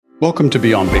Welcome to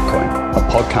Beyond Bitcoin, a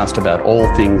podcast about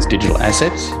all things digital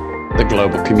assets, the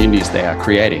global communities they are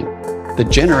creating, the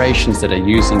generations that are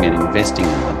using and investing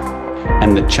in them,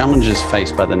 and the challenges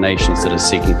faced by the nations that are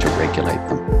seeking to regulate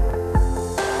them.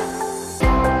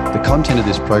 The content of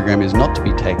this program is not to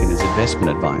be taken as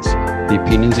investment advice. The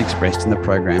opinions expressed in the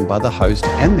program by the host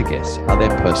and the guests are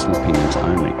their personal opinions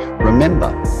only.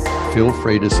 Remember, feel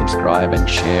free to subscribe and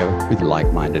share with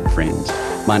like-minded friends.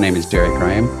 My name is Derek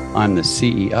Graham. I'm the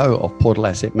CEO of Portal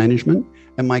Asset Management,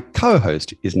 and my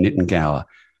co-host is Nitin Gower,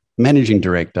 Managing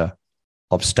Director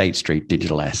of State Street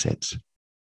Digital Assets.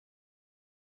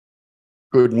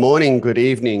 Good morning, good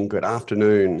evening, good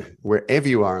afternoon, wherever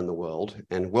you are in the world,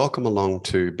 and welcome along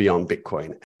to Beyond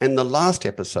Bitcoin and the last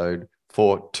episode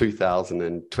for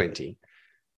 2020.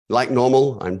 Like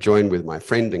normal, I'm joined with my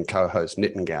friend and co-host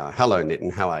Nitin Gower. Hello,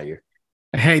 Nitin. How are you?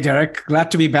 Hey, Derek. Glad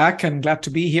to be back and glad to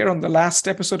be here on the last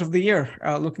episode of the year.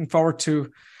 Looking forward to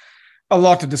a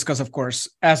lot to discuss, of course,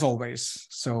 as always.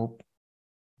 So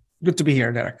good to be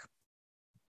here, Derek.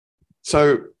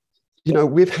 So,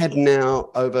 we've had now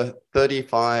over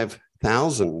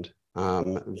 35,000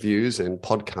 views and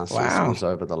podcast listeners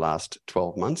over the last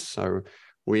 12 months. So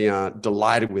we are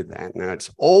delighted with that. Now, it's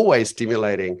always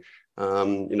stimulating,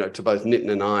 to both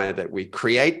Nitin and I that we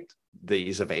create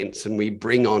these events and we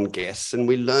bring on guests and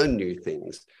we learn new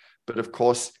things. But of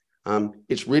course,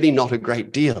 it's really not a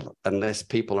great deal unless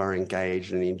people are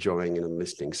engaged and enjoying and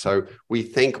listening. So we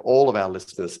thank all of our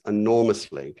listeners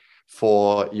enormously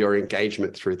for your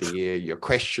engagement through the year, your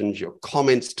questions, your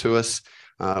comments to us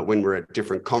when we're at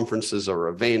different conferences or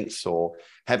events, or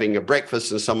having a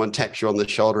breakfast and someone taps you on the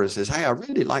shoulder and says, "Hey, I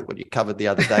really like what you covered the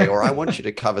other day," or "I want you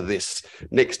to cover this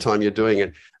next time you're doing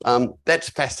it." That's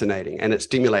fascinating and it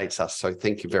stimulates us. So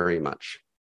thank you very much.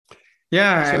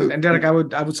 Yeah, and Derek, I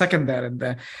would second that. And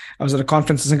I was at a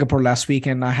conference in Singapore last week,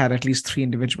 and I had at least 3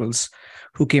 individuals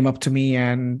who came up to me,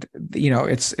 and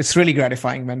it's really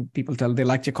gratifying when people tell they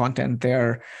liked your content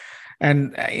there.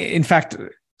 And in fact,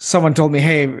 someone told me,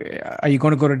 "Hey, are you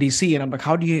going to go to DC?" And I'm like,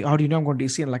 "How do you know I'm going to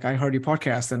DC?" And like, "I heard your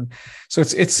podcast." And so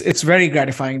it's very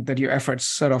gratifying that your efforts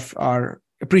sort of are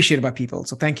appreciated by people.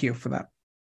 So thank you for that.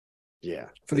 Yeah,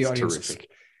 for the audience. Terrific.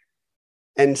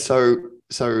 And so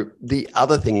the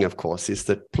other thing, of course, is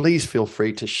that please feel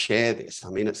free to share this.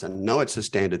 I mean, it's a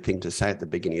standard thing to say at the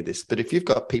beginning of this, but if you've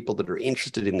got people that are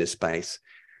interested in this space,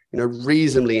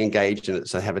 reasonably engaged in it,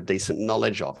 so have a decent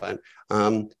knowledge of it,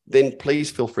 then please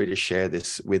feel free to share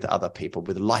this with other people,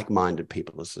 with like-minded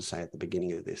people, as I say at the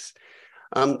beginning of this.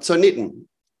 So Nitin,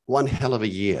 one hell of a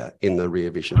year in the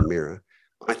rear vision mirror.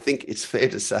 I think it's fair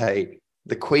to say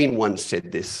the Queen once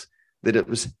said this, that it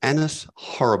was annus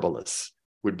horribilis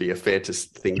would be a fair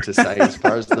thing to say as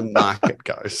far as the market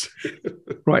goes.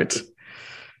 Right.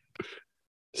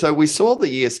 So we saw the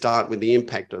year start with the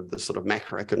impact of the sort of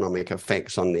macroeconomic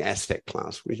effects on the asset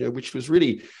class, which was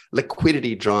really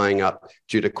liquidity drying up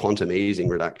due to quantum easing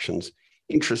reductions,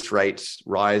 interest rates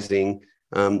rising,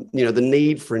 the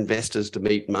need for investors to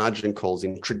meet margin calls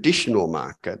in traditional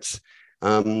markets,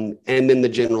 and then the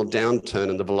general downturn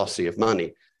in the velocity of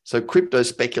money. So crypto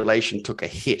speculation took a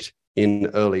hit in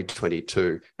early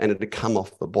 22 and it had come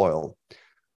off the boil.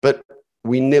 But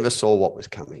we never saw what was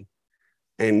coming.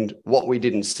 And what we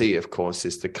didn't see, of course,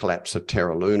 is the collapse of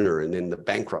Terra Luna and then the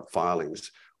bankrupt filings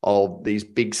of these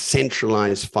big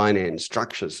centralized finance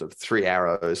structures of Three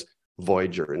Arrows,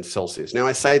 Voyager, and Celsius. Now,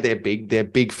 I say they're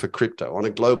big for crypto. On a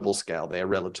global scale, they're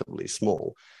relatively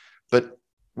small. But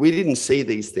we didn't see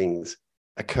these things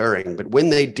occurring. But when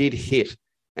they did hit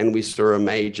and we saw a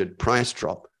major price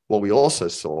drop, what we also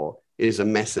saw is a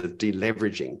massive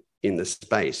deleveraging in the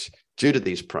space due to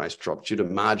these price drops, due to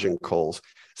margin calls,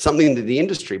 something that the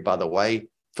industry, by the way,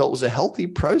 felt was a healthy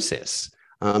process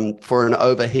for an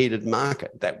overheated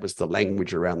market. That was the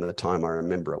language around the time. I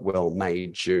remember it well, May,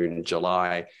 June,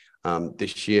 July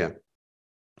this year.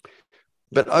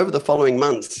 But over the following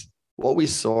months, what we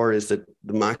saw is that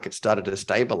the market started to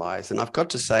stabilize. And I've got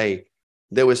to say,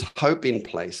 there was hope in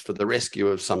place for the rescue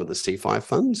of some of the C5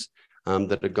 funds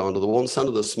that had gone to the wall, and some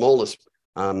of the smaller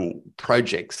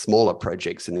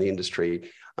projects in the industry.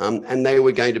 And they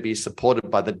were going to be supported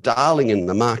by the darling in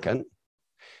the market,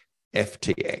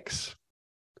 FTX.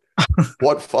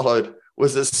 What followed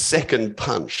was a second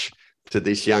punch to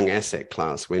this young asset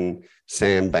class when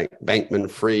Sam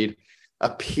Bankman-Fried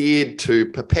appeared to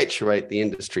perpetuate the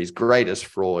industry's greatest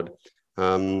fraud.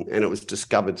 And it was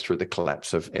discovered through the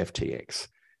collapse of FTX.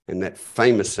 And that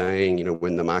famous saying,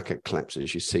 when the market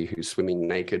collapses, you see who's swimming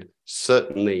naked,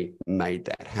 certainly made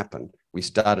that happen. We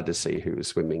started to see who was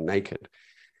swimming naked.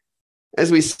 As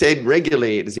we said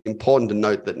regularly, it is important to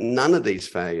note that none of these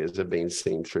failures have been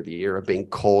seen through the year are being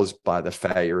caused by the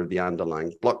failure of the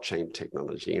underlying blockchain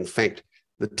technology. In fact,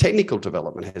 the technical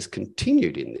development has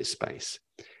continued in this space.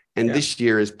 And this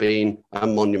year has been a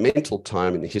monumental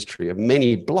time in the history of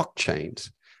many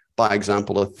blockchains. By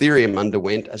example, Ethereum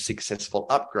underwent a successful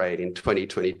upgrade in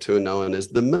 2022 known as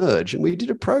the Merge, and we did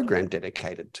a program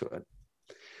dedicated to it.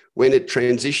 When it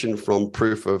transitioned from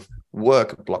proof of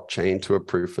work blockchain to a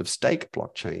proof of stake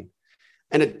blockchain.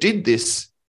 And it did this,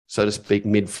 so to speak,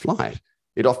 mid-flight.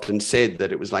 It often said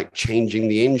that it was like changing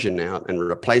the engine out and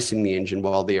replacing the engine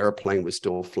while the airplane was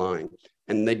still flying.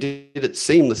 And they did it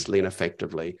seamlessly and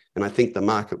effectively. And I think the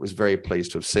market was very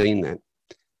pleased to have seen that.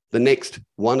 The next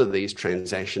one of these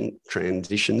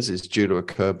transitions is due to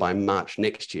occur by March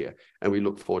next year, and we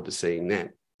look forward to seeing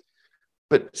that.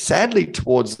 But sadly,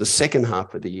 towards the second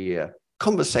half of the year,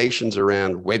 conversations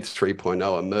around Web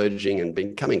 3.0 emerging and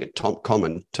becoming a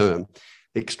common term,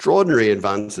 extraordinary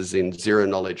advances in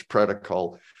zero-knowledge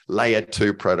protocol, layer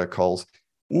 2 protocols,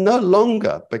 no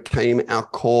longer became our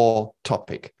core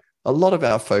topic. A lot of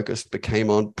our focus became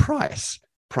on price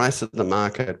of the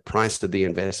market, price of the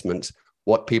investments,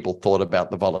 what people thought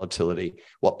about the volatility,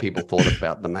 what people thought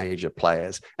about the major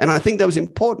players. And I think that was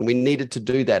important. We needed to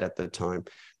do that at the time.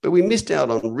 But we missed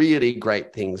out on really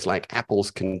great things like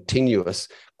Apple's continuous,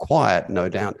 quiet, no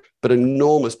doubt, but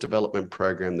enormous development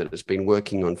program that it's been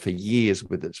working on for years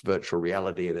with its virtual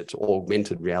reality and its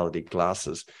augmented reality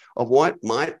glasses of what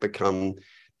might become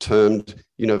termed,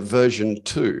 version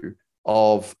 2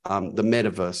 of the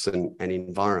metaverse and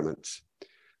environments.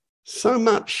 So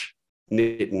much,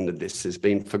 Nitin, of this has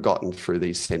been forgotten through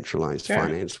these centralized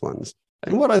finance ones.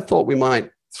 And what I thought we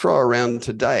might throw around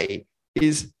today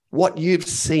is what you've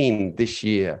seen this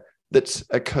year that's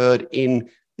occurred in,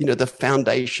 the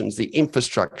foundations, the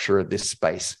infrastructure of this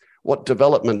space, what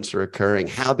developments are occurring,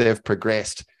 how they've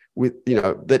progressed with,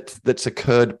 that's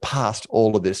occurred past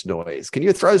all of this noise. Can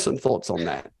you throw some thoughts on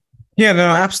that? Yeah, no,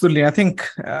 absolutely. I think,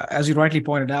 as you rightly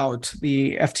pointed out,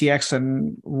 the FTX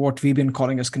and what we've been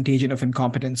calling as contagion of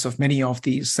incompetence of many of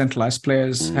these centralized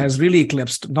players has really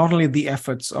eclipsed not only the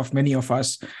efforts of many of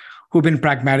us who've been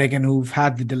pragmatic and who've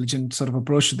had the diligent sort of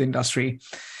approach to the industry.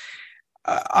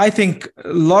 I think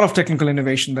a lot of technical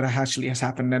innovation that actually has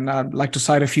happened, and I'd like to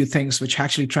cite a few things which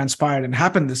actually transpired and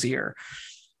happened this year.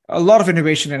 A lot of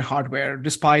innovation in hardware,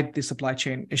 despite the supply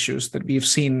chain issues that we've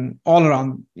seen all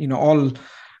around,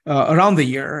 around the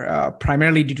year,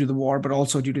 primarily due to the war, but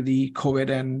also due to the COVID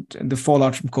and the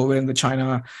fallout from COVID and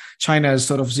the China's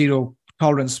sort of zero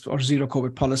tolerance or zero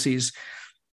COVID policies.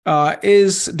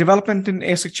 Is development in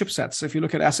ASIC chipsets. If you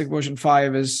look at ASIC version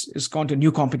 5 is gone to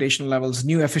new computational levels,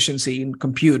 new efficiency in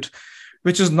compute,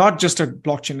 which is not just a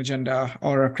blockchain agenda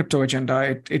or a crypto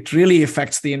agenda. It really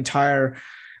affects the entire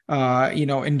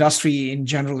industry in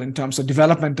general in terms of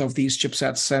development of these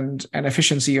chipsets and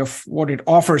efficiency of what it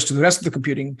offers to the rest of the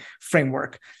computing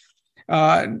framework.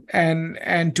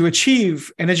 And to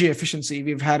achieve energy efficiency,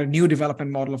 we've had a new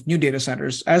development model of new data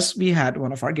centers, as we had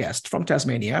one of our guests from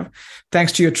Tasmania,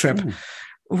 thanks to your trip,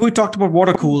 who talked about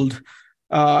water cooled,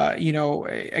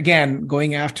 again,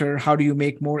 going after how do you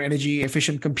make more energy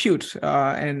efficient compute.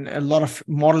 And a lot of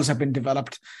models have been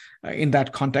developed in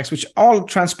that context, which all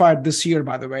transpired this year,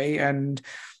 by the way, and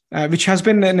which has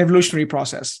been an evolutionary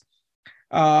process.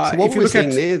 So what we're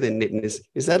seeing there then, Nitin,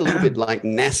 is that a little bit like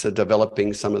NASA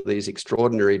developing some of these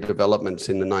extraordinary developments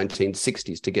in the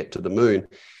 1960s to get to the moon?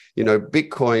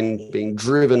 Bitcoin being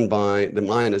driven by the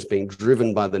miners, being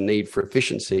driven by the need for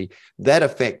efficiency, that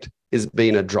effect has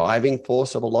been a driving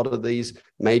force of a lot of these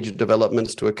major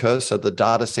developments to occur. So the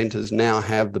data centers now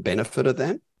have the benefit of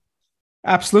that.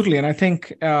 Absolutely. And I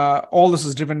think all this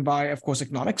is driven by, of course,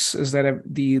 economics, is that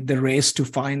the race to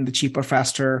find the cheaper,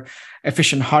 faster,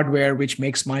 efficient hardware, which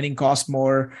makes mining costs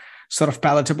more sort of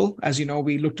palatable. As you know,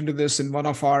 we looked into this in one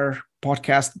of our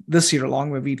podcasts this year along,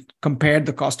 where we compared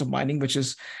the cost of mining, which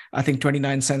is, I think,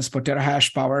 29 cents per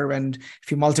terahash power. And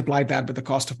if you multiply that with the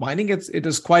cost of mining, it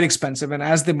is quite expensive. And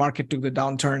as the market took the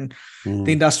downturn,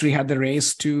 the industry had the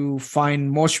race to find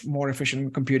much more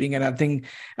efficient computing. And I think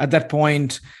at that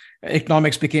point,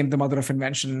 economics became the mother of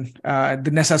invention, the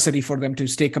necessity for them to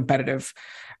stay competitive.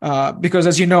 Because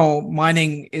as you know,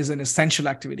 mining is an essential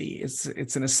activity.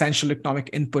 It's an essential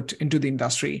economic input into the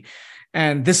industry.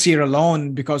 And this year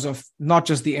alone, because of not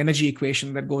just the energy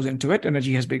equation that goes into it,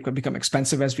 energy has become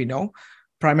expensive, as we know,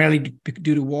 primarily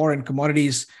due to war and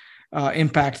commodities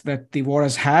impact that the war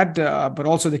has had, but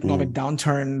also the economic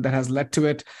downturn that has led to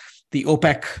it. The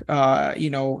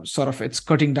OPEC, sort of it's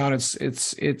cutting down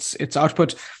its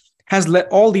output. Has led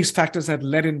all these factors that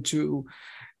led into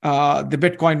the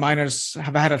Bitcoin miners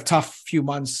have had a tough few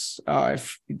months,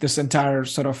 if this entire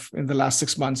sort of in the last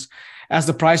 6 months, as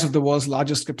the price of the world's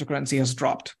largest cryptocurrency has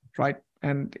dropped, right?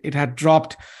 And it had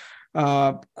dropped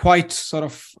quite sort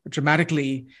of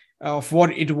dramatically of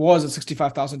what it was at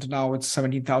 65,000 to now it's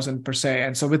 17,000 per se.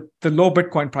 And so with the low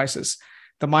Bitcoin prices,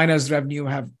 the miners' revenue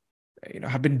have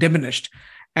been diminished.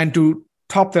 And to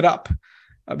top that up,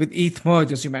 with ETH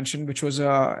merge, as you mentioned, which was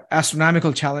a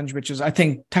astronomical challenge, which is, I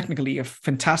think, technically a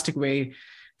fantastic way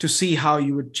to see how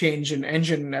you would change an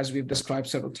engine, as we've described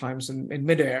several times in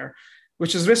midair,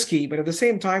 which is risky, but at the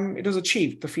same time, it was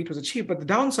achieved. The feat was achieved. But the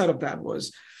downside of that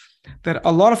was that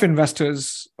a lot of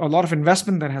investors, a lot of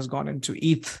investment that has gone into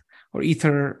ETH or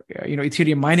Ether,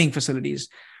 Ethereum mining facilities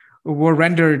were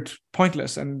rendered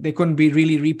pointless, and they couldn't be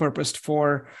really repurposed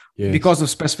for because of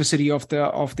specificity of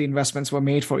the investments were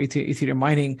made for Ethereum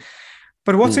mining.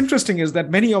 But what's interesting is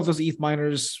that many of those ETH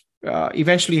miners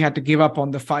eventually had to give up on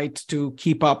the fight to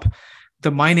keep up the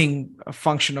mining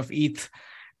function of ETH,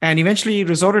 and eventually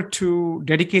resorted to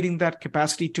dedicating that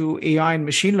capacity to AI and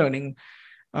machine learning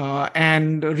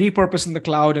and repurposing the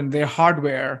cloud and their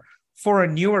hardware for a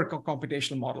newer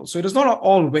computational model. So it is not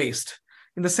all waste,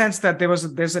 in the sense that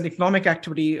there's an economic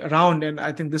activity around, and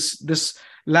I think this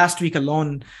last week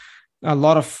alone, a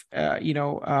lot of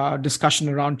discussion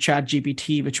around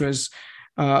ChatGPT, which was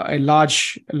a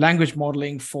large language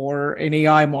modeling for an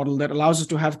AI model that allows us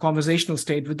to have conversational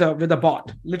state with a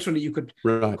bot. Literally, you could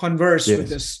converse with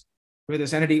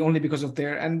this entity only because of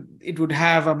and it would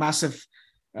have a massive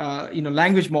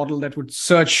language model that would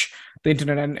search the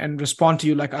internet and respond to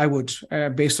you like I would,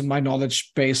 based on my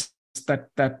knowledge base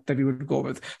that we would go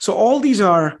with. So all these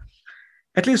are,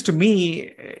 at least to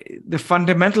me, the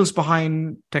fundamentals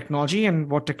behind technology and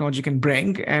what technology can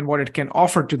bring and what it can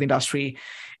offer to the industry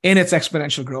in its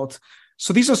exponential growth.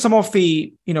 So these are some of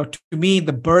the, to me,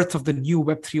 the birth of the new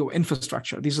Web3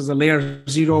 infrastructure. This is a layer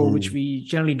 0, which we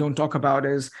generally don't talk about,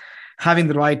 is having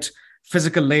the right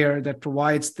physical layer that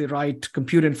provides the right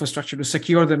compute infrastructure to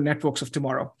secure the networks of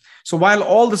tomorrow. So while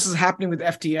all this is happening with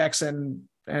FTX and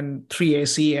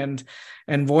 3AC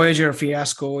and Voyager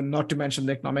fiasco, and not to mention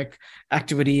the economic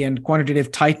activity and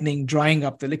quantitative tightening, drying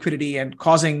up the liquidity and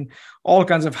causing all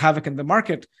kinds of havoc in the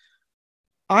market,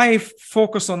 I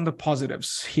focus on the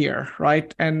positives here,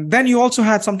 right? And then you also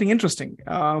had something interesting.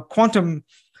 Quantum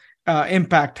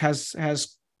impact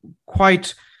has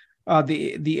quite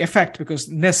the effect, because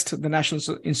NIST, the National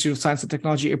Institute of Science and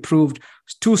Technology, approved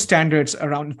 2 standards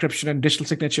around encryption and digital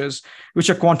signatures, which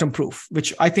are quantum proof,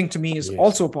 which I think to me is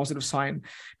also a positive sign,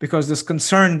 because this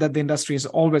concern that the industry has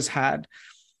always had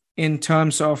in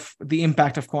terms of the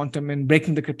impact of quantum in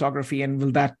breaking the cryptography, and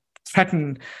will that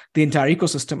threaten the entire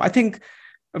ecosystem? I think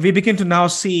we begin to now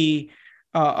see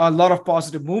a lot of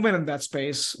positive movement in that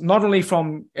space, not only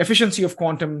from efficiency of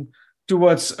quantum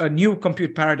towards a new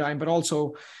compute paradigm, but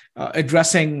also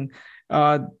addressing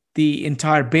the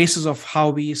entire basis of how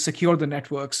we secure the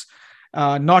networks,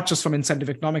 not just from incentive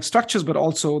economic structures, but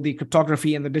also the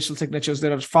cryptography and the digital signatures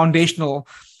that are foundational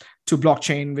to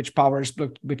blockchain, which powers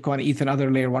Bitcoin, ETH, and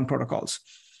other layer 1 protocols.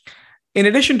 In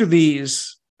addition to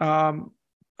these,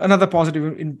 another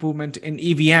positive improvement in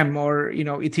EVM, or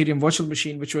Ethereum Virtual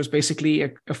Machine, which was basically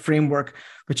a framework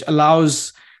which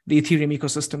allows the Ethereum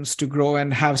ecosystems to grow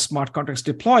and have smart contracts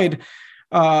deployed.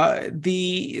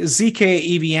 The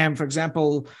ZK EVM, for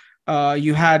example,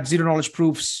 you had zero knowledge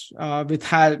proofs,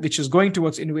 which is going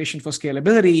towards innovation for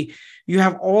scalability. You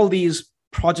have all these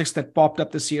projects that popped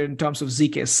up this year in terms of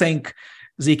ZK Sync,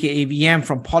 ZK EVM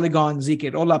from Polygon,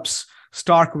 ZK Rollups.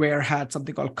 Starkware had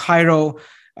something called Cairo.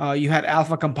 You had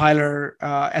Alpha Compiler,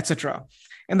 etc.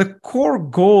 And the core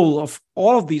goal of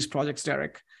all of these projects,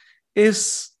 Derek,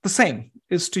 is the same,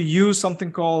 is to use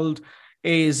something called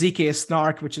a ZK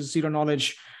snark, which is zero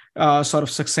knowledge, sort of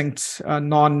succinct,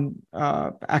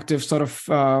 non-active sort of,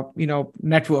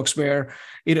 networks, where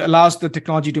it allows the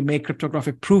technology to make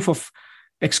cryptographic proof of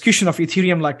execution of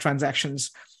Ethereum-like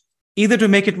transactions, either to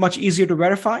make it much easier to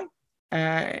verify.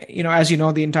 As you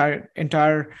know, the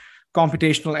entire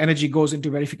computational energy goes into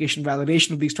verification,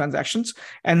 validation of these transactions.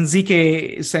 And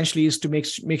ZK essentially is to make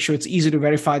sure it's easy to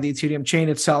verify the Ethereum chain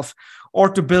itself, or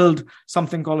to build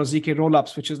something called a ZK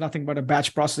Rollups, which is nothing but a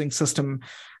batch processing system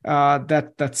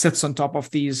that sits on top of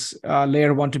these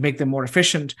layer 1 to make them more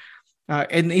efficient.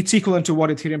 And it's equivalent to what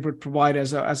Ethereum would provide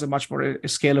as a much more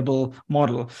scalable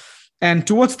model. And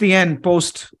towards the end,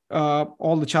 post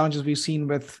all the challenges we've seen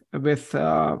with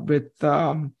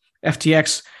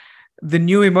FTX, the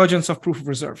new emergence of proof of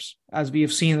reserves, as we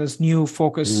have seen this new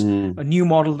focus, a new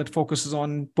model that focuses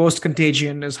on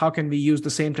post-contagion, is how can we use the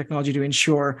same technology to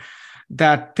ensure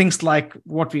that things like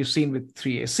what we've seen with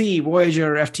 3AC,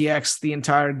 Voyager, FTX, the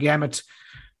entire gamut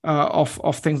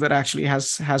of things that actually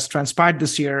has transpired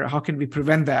this year, how can we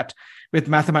prevent that with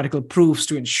mathematical proofs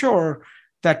to ensure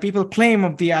that people claim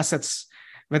of the assets,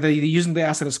 whether you're using the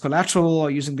asset as collateral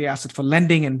or using the asset for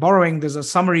lending and borrowing, there's a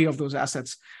summary of those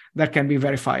assets that can be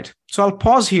verified. So I'll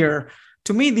pause here.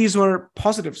 To me, these were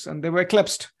positives, and they were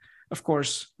eclipsed, of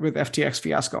course, with FTX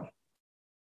fiasco.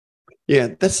 Yeah,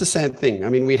 that's the sad thing. I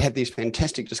mean, we'd had these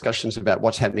fantastic discussions about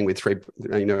what's happening with Web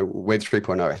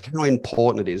 3.0, how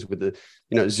important it is with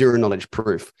the, zero knowledge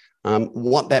proof,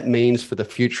 what that means for the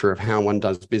future of how one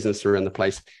does business around the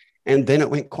place. And then it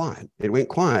went quiet. It went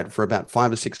quiet for about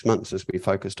 5 or 6 months as we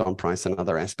focused on price and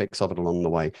other aspects of it along the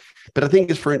way. But I think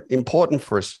it's important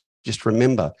for us just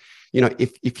remember,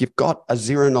 if you've got a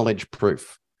zero knowledge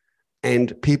proof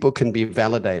and people can be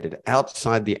validated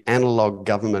outside the analog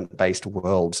government-based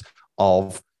worlds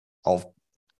of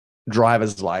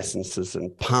driver's licenses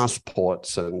and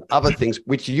passports and other things,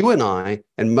 which you and I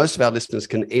and most of our listeners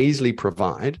can easily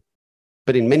provide,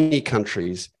 but in many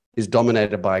countries is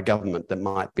dominated by a government that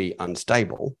might be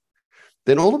unstable,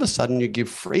 then all of a sudden you give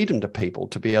freedom to people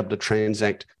to be able to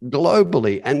transact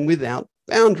globally and without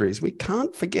boundaries. We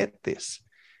can't forget this.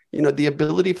 The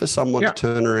ability for someone to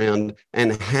turn around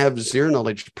and have zero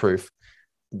knowledge proof,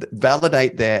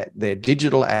 validate their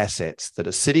digital assets that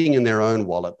are sitting in their own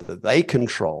wallet that they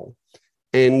control,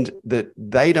 and that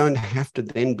they don't have to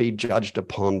then be judged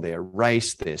upon their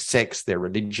race, their sex, their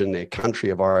religion, their country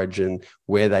of origin,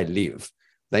 where they live.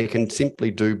 They can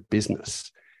simply do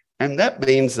business. And that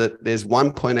means that there's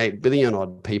 1.8 billion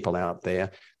odd people out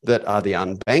there that are the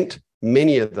unbanked.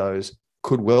 Many of those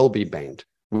could well be banked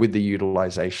with the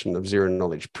utilization of zero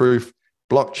knowledge proof,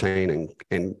 blockchain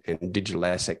and digital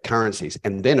asset currencies.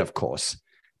 And then, of course,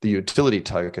 the utility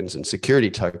tokens and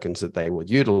security tokens that they will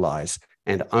utilize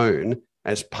and own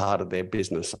as part of their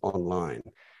business online.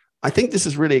 I think this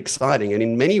is really exciting. And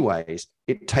in many ways,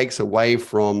 it takes away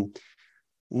from,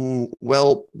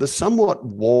 the somewhat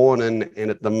worn and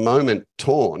at the moment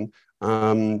torn,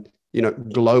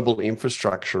 global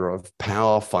infrastructure of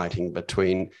power fighting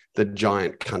between the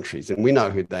giant countries. And we know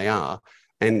who they are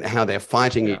and how they're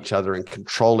fighting each other and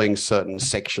controlling certain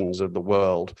sections of the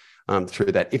world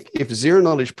through that. If zero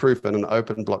knowledge proof and an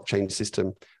open blockchain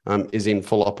system is in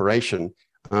full operation,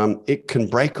 it can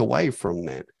break away from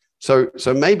that. So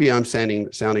maybe I'm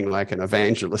sounding like an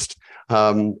evangelist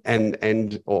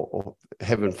or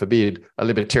heaven forbid, a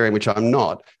libertarian, which I'm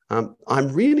not. I'm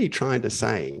really trying to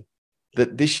say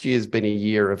that this year's been a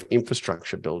year of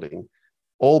infrastructure building,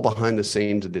 all behind the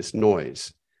scenes of this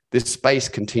noise. This space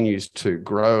continues to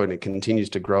grow, and it continues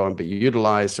to grow and be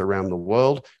utilized around the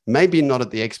world, maybe not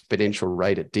at the exponential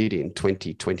rate it did in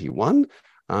 2021,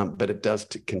 but it does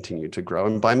continue to grow.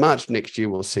 And by March next year,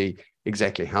 we'll see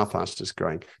exactly how fast it's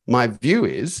growing. My view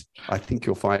is, I think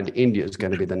you'll find India is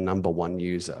going to be the number one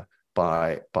user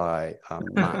by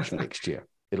March next year.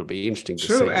 It'll be interesting to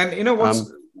see. True,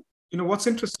 and what's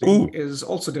interesting is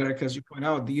also, Derek, as you point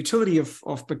out, the utility of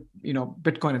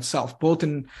Bitcoin itself, both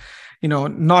in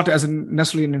not as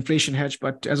necessarily an inflation hedge,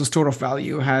 but as a store of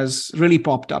value, has really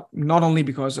popped up, not only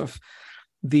because of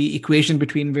the equation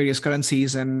between various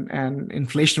currencies and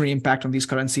inflationary impact on these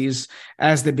currencies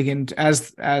as they begin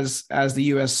as the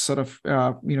US sort of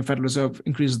Federal Reserve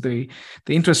increases the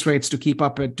interest rates to keep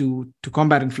up to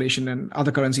combat inflation, and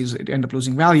other currencies end up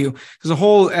losing value. There's a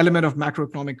whole element of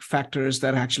macroeconomic factors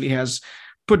that actually has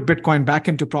put Bitcoin back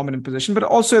into prominent position, but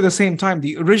also at the same time,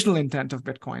 the original intent of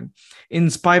Bitcoin, in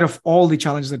spite of all the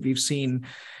challenges that we've seen,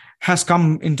 has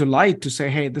come into light to say,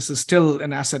 hey, this is still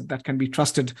an asset that can be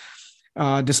trusted.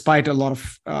 Despite a lot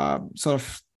of sort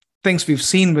of things we've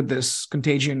seen with this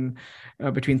contagion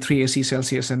between 3AC,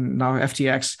 Celsius, and now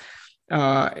FTX,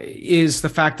 is the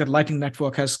fact that Lightning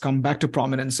Network has come back to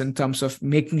prominence in terms of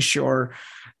making sure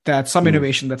that some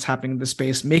innovation that's happening in the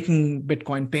space, making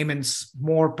Bitcoin payments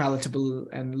more palatable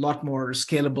and a lot more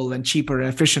scalable and cheaper and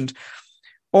efficient.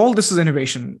 All this is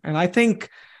innovation. And I think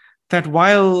that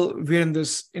while we're in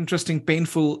this interesting,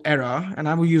 painful era, and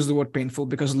I will use the word painful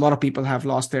because a lot of people have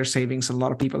lost their savings, a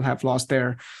lot of people have lost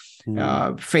their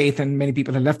faith, and many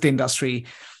people have left the industry.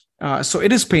 So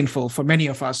it is painful for many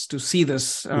of us to see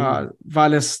this,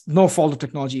 while it's no fault of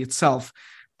technology itself,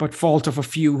 but fault of a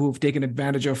few who've taken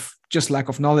advantage of just lack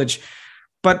of knowledge.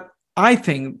 But I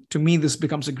think, to me, this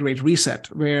becomes a great reset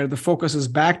where the focus is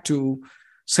back to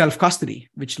self-custody,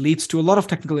 which leads to a lot of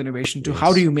technical innovation to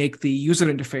how do you make the user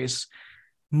interface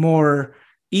more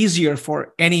easier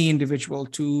for any individual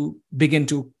to begin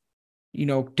to,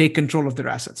 take control of their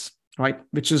assets, right?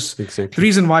 Which is the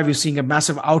reason why we're seeing a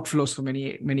massive outflows for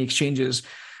many exchanges.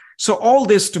 So all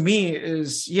this to me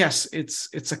is, yes,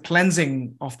 it's a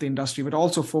cleansing of the industry, but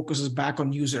also focuses back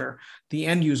on the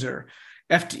end user,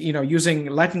 using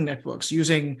Lightning networks,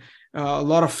 using a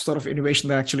lot of sort of innovation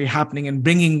that's actually happening and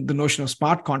bringing the notion of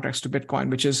smart contracts to Bitcoin,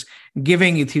 which is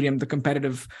giving Ethereum the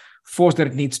competitive force that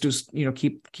it needs to,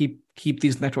 keep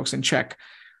these networks in check.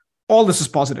 All this is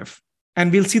positive,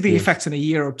 and we'll see the effects in a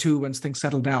year or two once things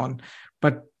settle down.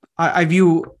 But I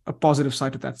view a positive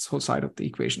side to that whole side of the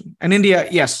equation. And India,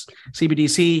 yes,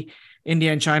 CBDC,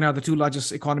 India and China are the two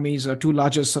largest economies, or two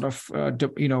largest sort of,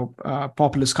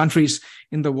 populous countries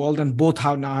in the world, and both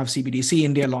now have CBDC.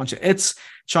 India launched its.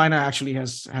 China actually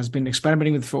has been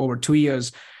experimenting with it for over 2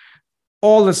 years.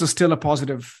 All this is still a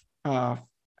positive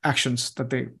actions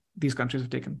that these countries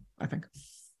have taken, I think.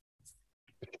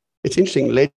 It's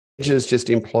interesting. Ledger's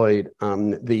just employed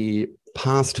the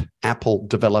past Apple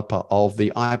developer of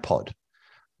the iPod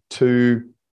to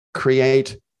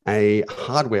create a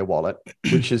hardware wallet,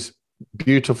 which is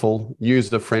beautiful,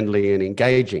 user-friendly, and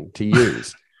engaging to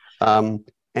use.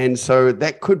 And so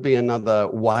that could be another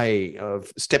way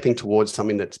of stepping towards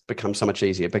something that's become so much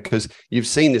easier, because you've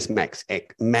seen this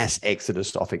mass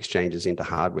exodus off exchanges into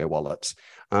hardware wallets.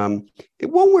 What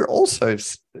we're also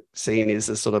seeing is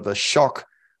a sort of a shock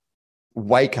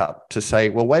wake up to say,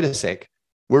 well, wait a sec,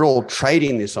 we're all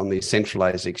trading this on these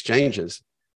centralized exchanges,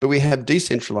 but we have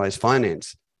decentralized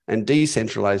finance and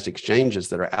decentralized exchanges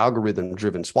that are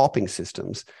algorithm-driven swapping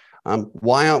systems.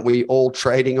 Why aren't we all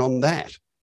trading on that?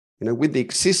 With the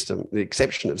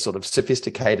exception of sort of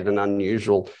sophisticated and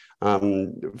unusual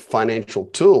financial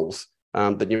tools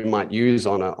that you might use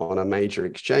on a major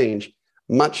exchange,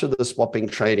 much of the swapping,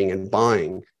 trading, and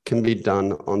buying can be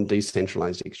done on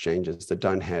decentralized exchanges that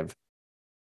don't have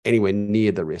anywhere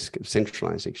near the risk of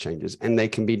centralized exchanges, and they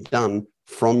can be done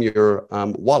from your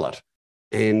wallet.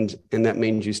 And that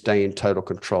means you stay in total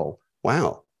control.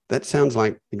 Wow, that sounds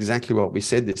like exactly what we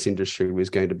said this industry was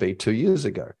going to be 2 years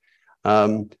ago.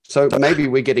 So maybe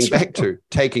we're getting back to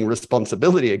taking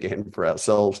responsibility again for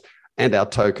ourselves and our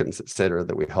tokens, et cetera,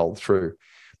 that we hold through.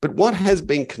 But what has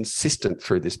been consistent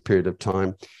through this period of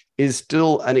time is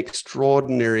still an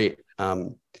extraordinary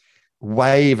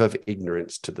wave of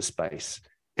ignorance to the space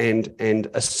and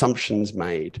assumptions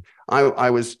made. I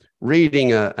was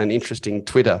reading an interesting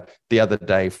Twitter the other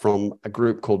day from a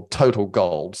group called Total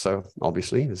Gold. So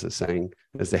obviously, as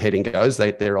the heading goes,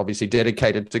 they're obviously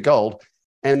dedicated to gold.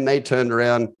 And they turned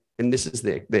around, and this is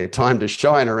their time to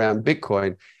shine around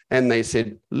Bitcoin. And they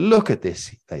said, look at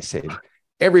this. They said,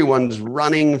 everyone's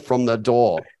running from the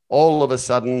door. All of a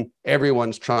sudden,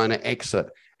 everyone's trying to exit.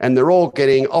 And they're all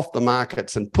getting off the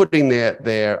markets and putting their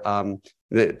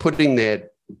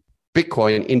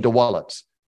Bitcoin into wallets.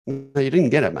 No, you didn't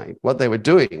get it, mate. What they were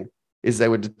doing is they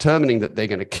were determining that they're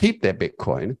going to keep their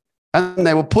Bitcoin, and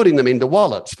they were putting them into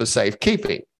wallets for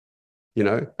safekeeping,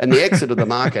 and the exit of the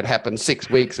market happened 6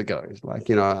 weeks ago. It's like,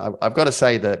 I've got to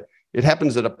say that it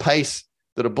happens at a pace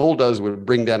that a bulldozer would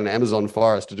bring down an Amazon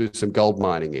forest to do some gold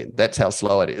mining in. That's how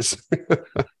slow it is.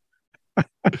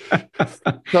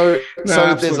 So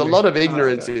there's a lot of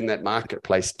ignorance in that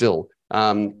marketplace still,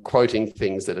 quoting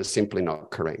things that are simply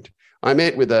not correct. I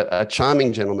met with a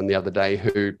charming gentleman the other day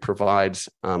who provides,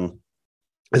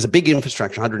 there's a big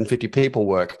infrastructure, 150 people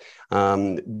work,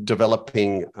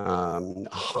 developing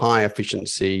high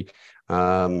efficiency,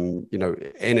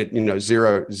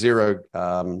 zero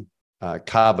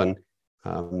carbon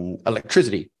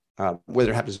electricity,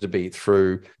 whether it happens to be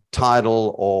through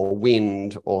tidal or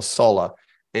wind or solar,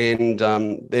 and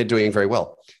they're doing very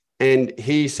well. And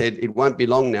he said it won't be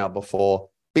long now before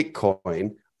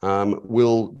Bitcoin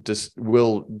will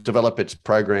develop its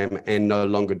program and no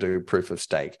longer do proof of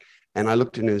stake. And I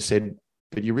looked at him and said,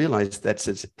 but you realize that's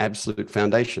its absolute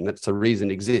foundation. That's the reason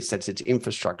it exists. That's its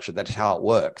infrastructure. That's how it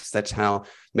works. That's how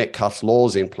Metcalfe's law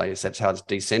is in place. That's how it's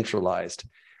decentralized.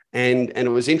 And it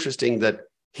was interesting that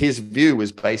his view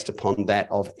was based upon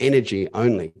that of energy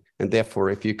only. And therefore,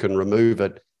 if you can remove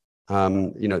it,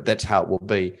 that's how it will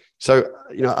be. So,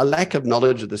 a lack of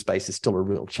knowledge of the space is still a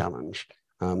real challenge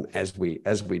as we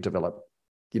develop,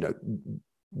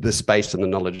 the space and the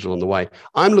knowledge along the way.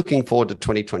 I'm looking forward to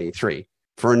 2023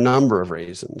 for a number of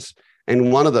reasons.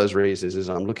 And one of those reasons is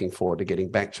I'm looking forward to getting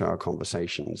back to our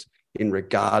conversations in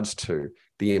regards to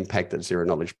the impact that zero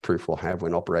knowledge proof will have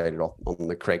when operated on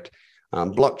the correct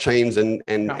blockchains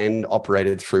and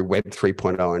operated through Web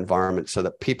 3.0 environments, so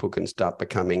that people can start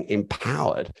becoming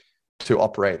empowered to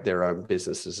operate their own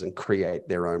businesses and create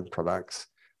their own products.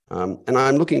 And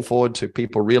I'm looking forward to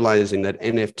people realizing that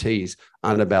NFTs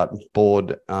aren't about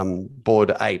bored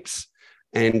apes.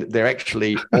 And they're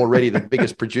actually already the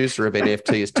biggest producer of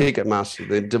NFT is Ticketmaster.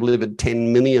 They've delivered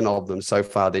 10 million of them so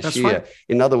far this year. Right.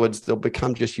 In other words, they'll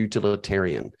become just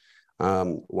utilitarian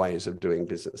ways of doing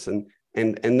business. And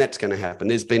that's going to happen.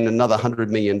 There's been another $100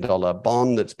 million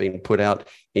bond that's been put out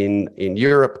in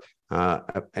Europe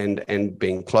and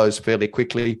being closed fairly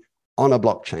quickly on a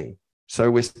blockchain.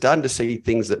 So we're starting to see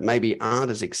things that maybe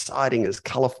aren't as exciting, as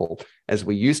colorful as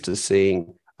we used to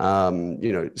seeing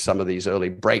some of these early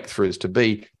breakthroughs to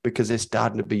be, because they're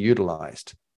starting to be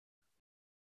utilized.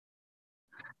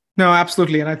 No,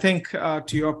 absolutely. And I think to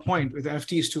your point with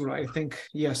NFTs too, right? I think,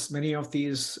 yes, many of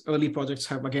these early projects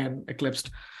have, again, eclipsed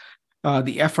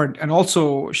the effort and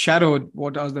also shadowed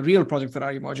what are the real projects that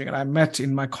are emerging. And I met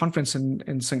in my conference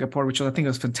in Singapore, which I think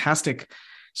was fantastic,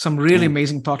 some really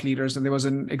amazing thought leaders. And there was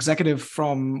an executive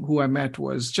from who I met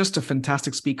was just a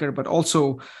fantastic speaker, but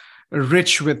also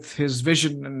rich with his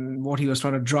vision and what he was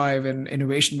trying to drive and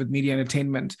innovation with media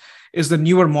entertainment is the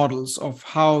newer models of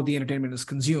how the entertainment is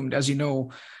consumed. As you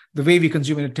know, the way we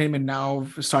consume entertainment now,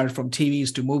 started from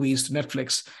TVs to movies to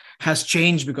Netflix, has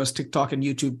changed because TikTok and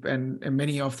YouTube and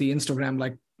many of the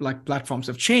Instagram like platforms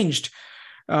have changed,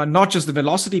 not just the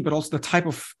velocity, but also the type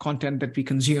of content that we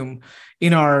consume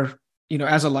in our,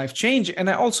 as a life change, and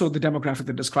also the demographic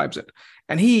that describes it.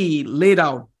 And he laid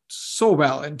out so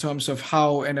well in terms of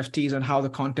how NFTs and how the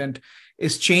content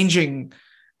is changing,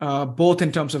 both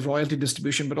in terms of royalty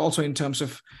distribution, but also in terms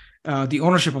of the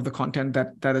ownership of the content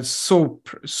that is so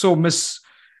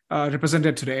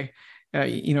misrepresented today,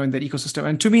 in the ecosystem.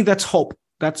 And to me, that's hope.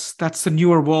 That's the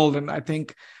newer world. And I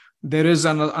think there is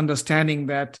an understanding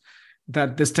that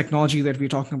this technology that we're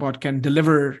talking about can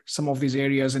deliver some of these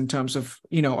areas in terms of,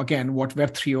 again, what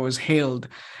Web 3.0 is hailed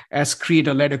as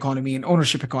creator-led economy and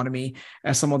ownership economy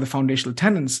as some of the foundational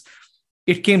tenets.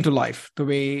 It came to life the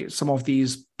way some of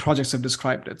these projects have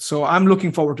described it. So I'm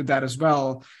looking forward to that as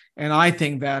well. And I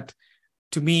think that,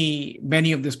 to me,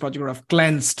 many of these projects have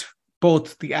cleansed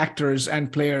both the actors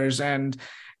and players and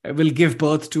will give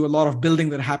birth to a lot of building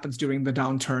that happens during the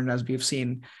downturn, as we've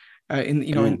seen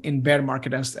in bear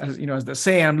market, as they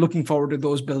say. I'm looking forward to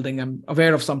those building. I'm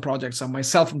aware of some projects. I'm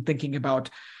thinking about,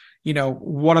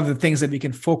 what are the things that we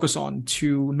can focus on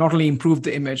to not only improve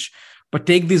the image, but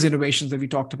take these innovations that we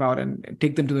talked about and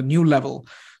take them to the new level.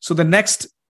 So the next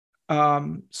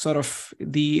sort of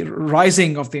the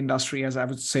rising of the industry, as I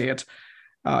would say it,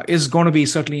 is going to be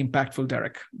certainly impactful,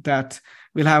 Derek, that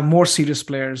we'll have more serious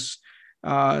players.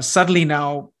 Suddenly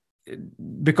now,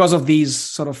 because of these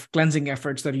sort of cleansing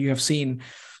efforts that you have seen,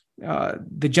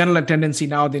 the general tendency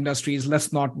now in the industry is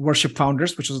let's not worship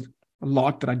founders, which is a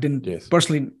lot that I didn't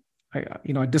personally,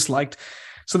 I disliked.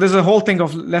 So there's a whole thing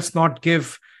of let's not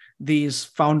give these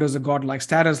founders a godlike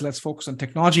status. Let's focus on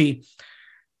technology.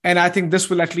 And I think this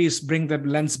will at least bring the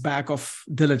lens back of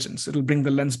diligence. It'll bring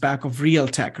the lens back of real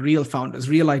tech, real founders,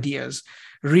 real ideas,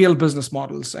 real business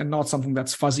models, and not something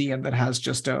that's fuzzy and that has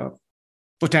just a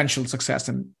potential success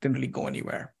and didn't really go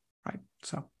anywhere, right?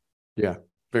 So, yeah,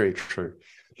 very true.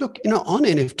 Look, on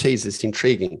NFTs, it's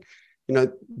intriguing.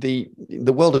 The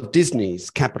world of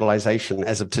Disney's capitalization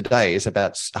as of today is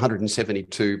about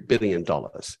 $172 billion,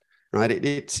 right?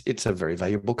 It's a very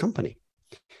valuable company.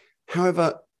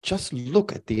 However, just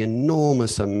look at the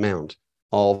enormous amount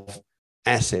of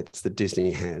assets that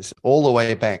Disney has, all the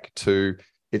way back to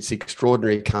its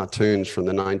extraordinary cartoons from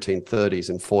the 1930s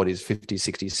and 40s, 50s,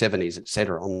 60s, 70s, et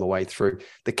cetera, on the way through,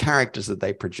 the characters that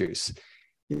they produce.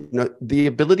 The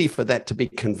ability for that to be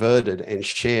converted and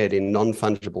shared in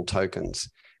non-fungible tokens,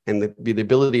 and the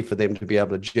ability for them to be able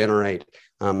to generate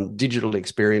digital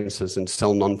experiences and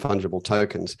sell non-fungible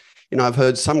tokens. I've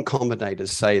heard some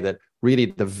commentators say that really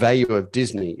the value of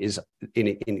Disney is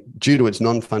due to its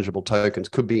non-fungible tokens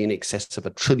could be in excess of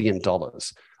 $1 trillion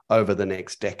over the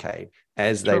next decade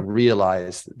as they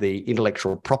realize the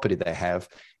intellectual property they have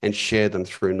and share them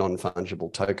through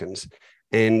non-fungible tokens.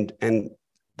 And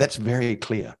that's very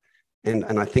clear.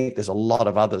 And I think there's a lot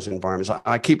of others environments.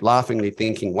 I keep laughingly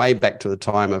thinking way back to the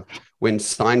time of when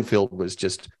Seinfeld was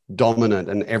just dominant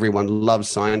and everyone loved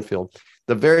Seinfeld.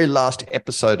 The very last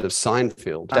episode of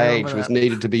Seinfeld, stage was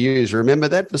needed to be used. Remember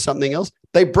that for something else?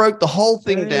 They broke the whole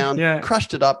thing down,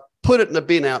 crushed it up, put it in a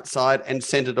bin outside and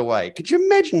sent it away. Could you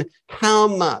imagine how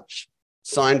much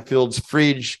Seinfeld's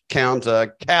fridge,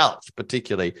 counter, couch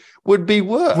particularly would be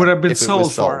worth? Would have been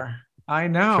sold for. I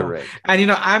know. Correct.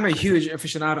 And, I'm a huge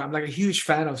aficionado. I'm like a huge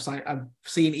fan of I've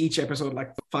seen each episode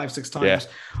like 5-6 times,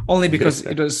 only because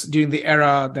it was during the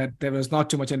era that there was not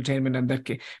too much entertainment.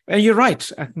 And you're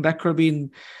right. I think that could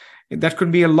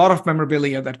be a lot of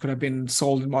memorabilia that could have been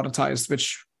sold and monetized,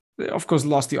 which of course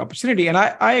lost the opportunity. And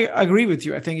I agree with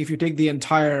you. I think if you take the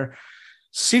entire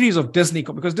series of Disney,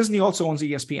 because Disney also owns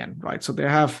ESPN, right? So they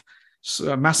have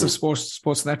a massive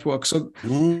sports network. So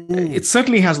it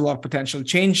certainly has a lot of potential.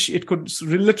 It could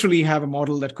literally have a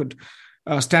model that could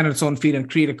stand on its own feet and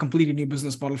create a completely new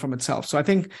business model from itself. So I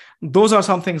think those are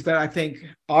some things that I think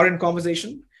are in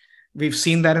conversation. We've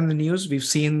seen that in the news. We've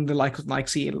seen the like of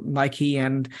Nike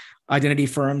and identity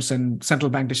firms and central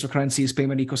bank digital currencies,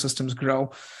 payment ecosystems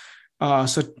grow.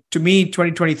 So to me,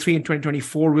 2023 and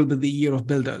 2024 will be the year of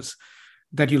builders,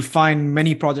 that you'll find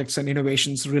many projects and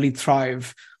innovations really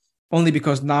thrive only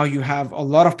because now you have a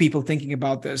lot of people thinking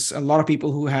about this, a lot of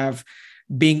people who have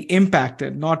being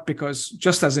impacted, not because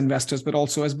just as investors, but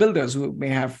also as builders who may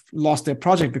have lost their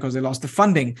project because they lost the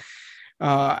funding.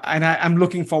 And I'm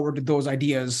looking forward to those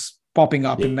ideas popping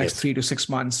up in the next 3 to 6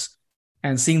 months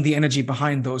and seeing the energy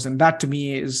behind those. And that to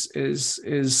me is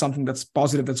something that's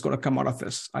positive that's going to come out of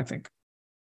this, I think.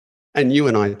 And you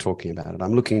and I are talking about it.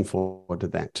 I'm looking forward to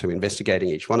that, to investigating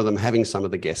each one of them, having some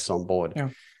of the guests on board. Yeah.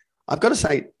 I've got to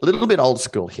say, a little bit old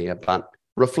school here, but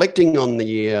reflecting on the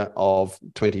year of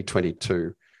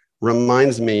 2022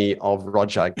 reminds me of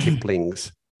Rudyard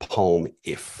Kipling's poem,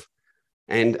 If.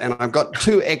 And I've got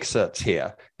 2 excerpts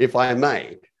here, if I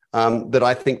may, that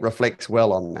I think reflects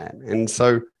well on that. And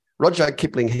so Rudyard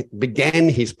Kipling began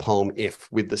his poem, If,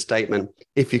 with the statement,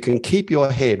 if you can keep your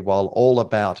head while all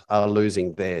about are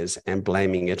losing theirs and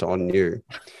blaming it on you.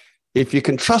 If you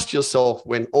can trust yourself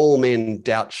when all men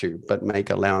doubt you, but make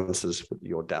allowances for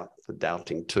your doubt, for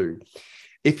doubting too.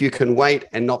 If you can wait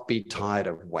and not be tired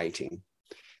of waiting.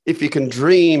 If you can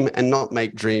dream and not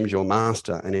make dreams your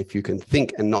master, and if you can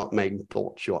think and not make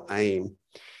thoughts your aim.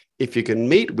 If you can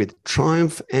meet with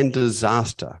triumph and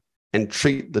disaster and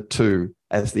treat the two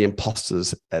as the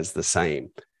imposters as the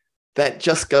same. That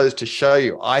just goes to show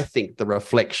you, I think, the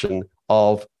reflection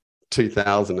of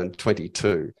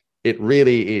 2022. It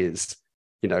really is,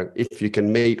 if you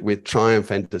can meet with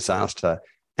triumph and disaster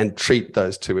and treat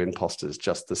those two imposters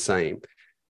just the same,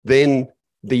 then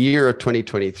the year of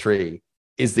 2023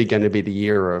 is going to be the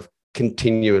year of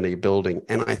continually building.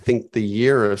 And I think the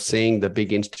year of seeing the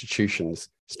big institutions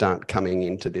start coming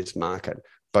into this market,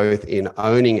 both in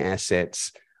owning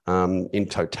assets in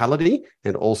totality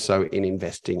and also in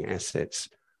investing assets.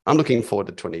 I'm looking forward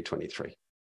to 2023.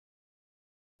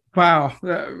 Wow.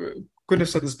 Couldn't have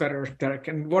said this better, Derek.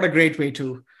 And what a great way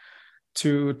to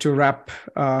wrap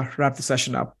the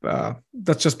session up.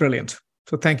 That's just brilliant.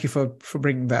 So thank you for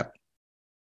bringing that.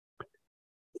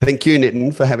 Thank you,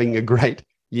 Nitin, for having a great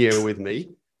year with me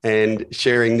and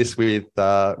sharing this with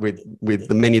the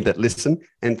many that listen.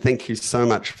 And thank you so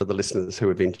much for the listeners who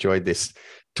have enjoyed this.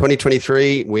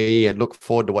 2023, we look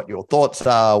forward to what your thoughts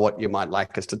are, what you might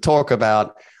like us to talk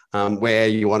about, where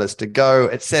you want us to go,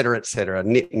 et cetera, et cetera.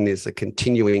 Nitin is a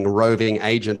continuing roving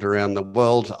agent around the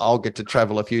world. I'll get to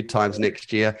travel a few times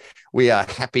next year. We are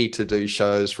happy to do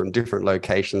shows from different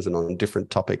locations and on different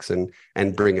topics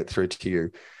and bring it through to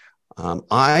you.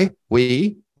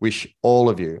 We wish all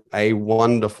of you a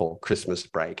wonderful Christmas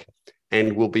break,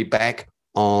 and we'll be back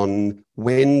on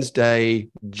Wednesday,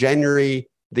 January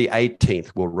the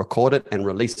 18th. We'll record it and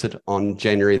release it on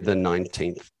January the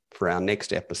 19th for our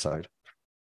next episode.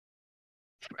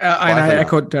 And I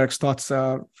echo Derek's thoughts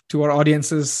to our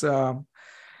audiences.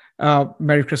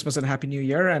 Merry Christmas and Happy New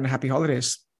Year and Happy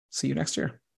Holidays. See you next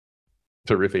year.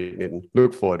 Terrific, Nitin.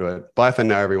 Look forward to it. Bye for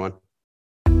now, everyone.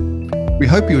 We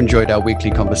hope you enjoyed our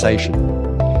weekly conversation.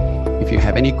 If you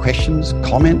have any questions,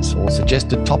 comments, or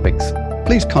suggested topics,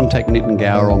 please contact Nitin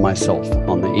Gower or myself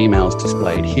on the emails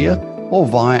displayed here or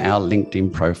via our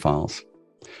LinkedIn profiles.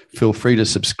 Feel free to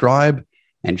subscribe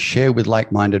and share with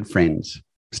like-minded friends.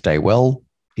 Stay well,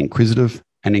 inquisitive,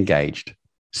 and engaged.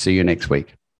 See you next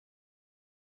week.